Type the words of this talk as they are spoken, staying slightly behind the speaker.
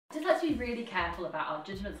just let's be really careful about our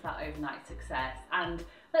judgments about overnight success, and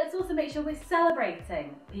let's also make sure we're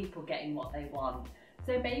celebrating people getting what they want.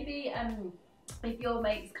 So maybe if your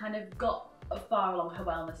mate's kind of got far along her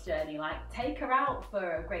wellness journey, like take her out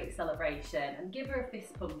for a great celebration and give her a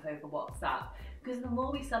fist pump over WhatsApp, because the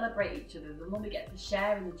more we celebrate each other, the more we get to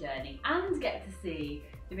share in the journey and get to see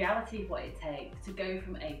the reality of what it takes to go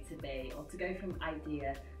from A to B, or to go from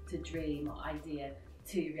idea to dream, or idea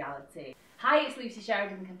to reality. Hi, it's Lucy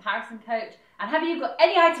Sheridan, the comparison coach, and have you got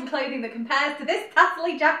any item clothing that compares to this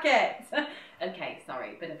tassely jacket? Okay,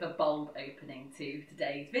 sorry, bit of a bold opening to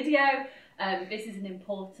today's video. This is an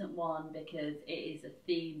important one because it is a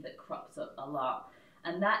theme that crops up a lot,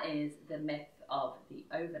 and that is the myth of the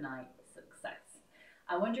overnight success.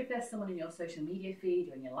 I wonder if there's someone in your social media feed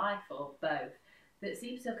or in your life, or both, that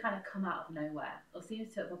seems to have kind of come out of nowhere, or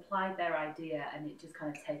seems to have applied their idea and it just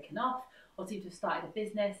kind of taken off, or seems to have started a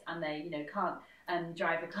business and they, can't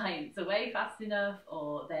drive the clients away fast enough,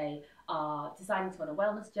 or they are deciding to go on a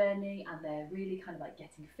wellness journey and they're really kind of like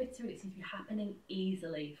getting fitter, and it seems to be happening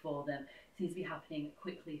easily for them, it seems to be happening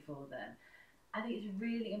quickly for them. I think it's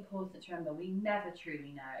really important to remember we never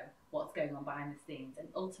truly know what's going on behind the scenes, and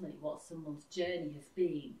ultimately what someone's journey has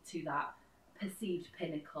been to that perceived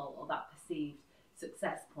pinnacle or that perceived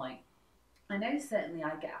success point. I know certainly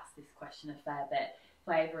I get asked this question a fair bit if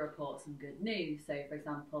I ever report some good news. So for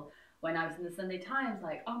example, when I was in the Sunday Times,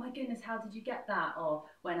 like, oh my goodness, how did you get that? Or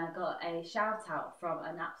when I got a shout out from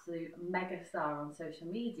an absolute mega star on social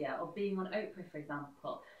media, or being on Oprah, for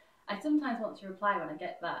example. I sometimes want to reply when I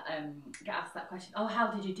get asked that question, oh,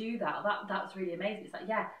 how did you do that? Or, that was really amazing. It's like,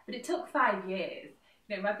 yeah, but it took 5 years.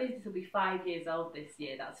 My business will be 5 years old this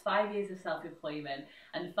year. That's 5 years of self-employment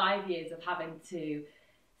and 5 years of having to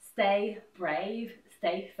stay brave,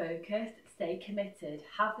 stay focused, stay committed,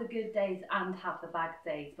 have the good days and have the bad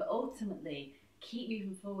days, but ultimately keep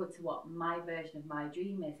moving forward to what my version of my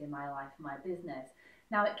dream is in my life and my business.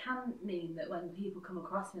 Now, it can mean that when people come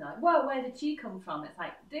across me like, whoa, where did she come from? It's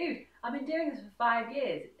like, dude, I've been doing this for 5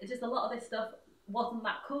 years. It's just a lot of this stuff wasn't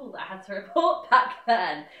that cool that I had to report back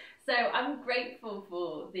then. So I'm grateful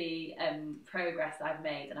for the progress I've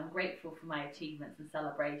made, and I'm grateful for my achievements and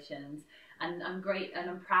celebrations, and I'm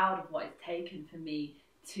proud of what it's taken for me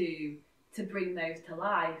to bring those to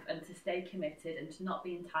life and to stay committed and to not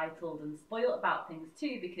be entitled and spoiled about things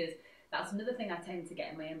too, because that's another thing I tend to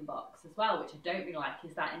get in my inbox as well, which I don't really like,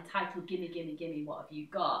 is that entitled gimme, gimme, gimme, what have you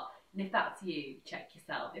got? And if that's you, check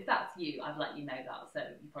yourself. If that's you, I've let you know that, so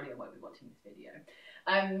you probably won't be watching this video.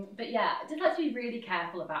 But yeah, just let's be really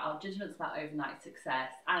careful about our judgments about overnight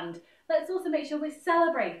success, and let's also make sure we're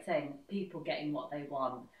celebrating people getting what they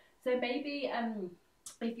want. So maybe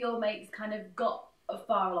if your mate's kind of got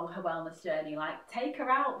far along her wellness journey, like take her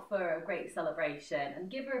out for a great celebration and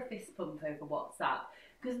give her a fist pump over WhatsApp,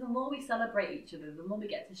 because the more we celebrate each other, the more we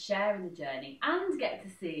get to share in the journey and get to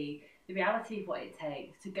see the reality of what it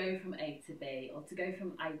takes to go from A to B, or to go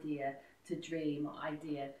from idea to dream, or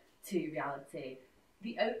idea to reality.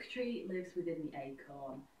 The oak tree lives within the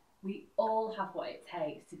acorn. We all have what it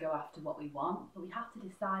takes to go after what we want, but we have to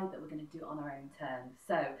decide that we're going to do it on our own terms.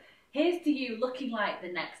 So here's to you looking like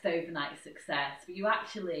the next overnight success, but you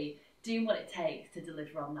actually doing what it takes to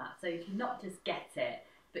deliver on that. So you can not just get it,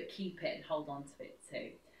 but keep it and hold on to it too.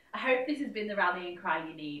 I hope this has been the rallying cry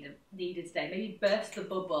you needed today. Maybe burst the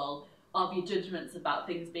bubble of your judgments about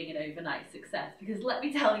things being an overnight success, because let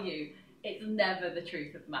me tell you, it's never the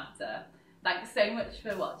truth of the matter. Thanks so much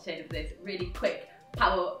for watching this really quick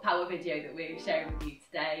power video that we're sharing with you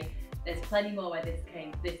today. There's plenty more where this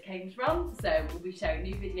came from, so we'll be sharing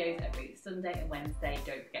new videos every Sunday and Wednesday.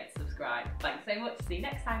 Don't forget to subscribe. Thanks so much. See you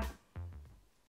next time.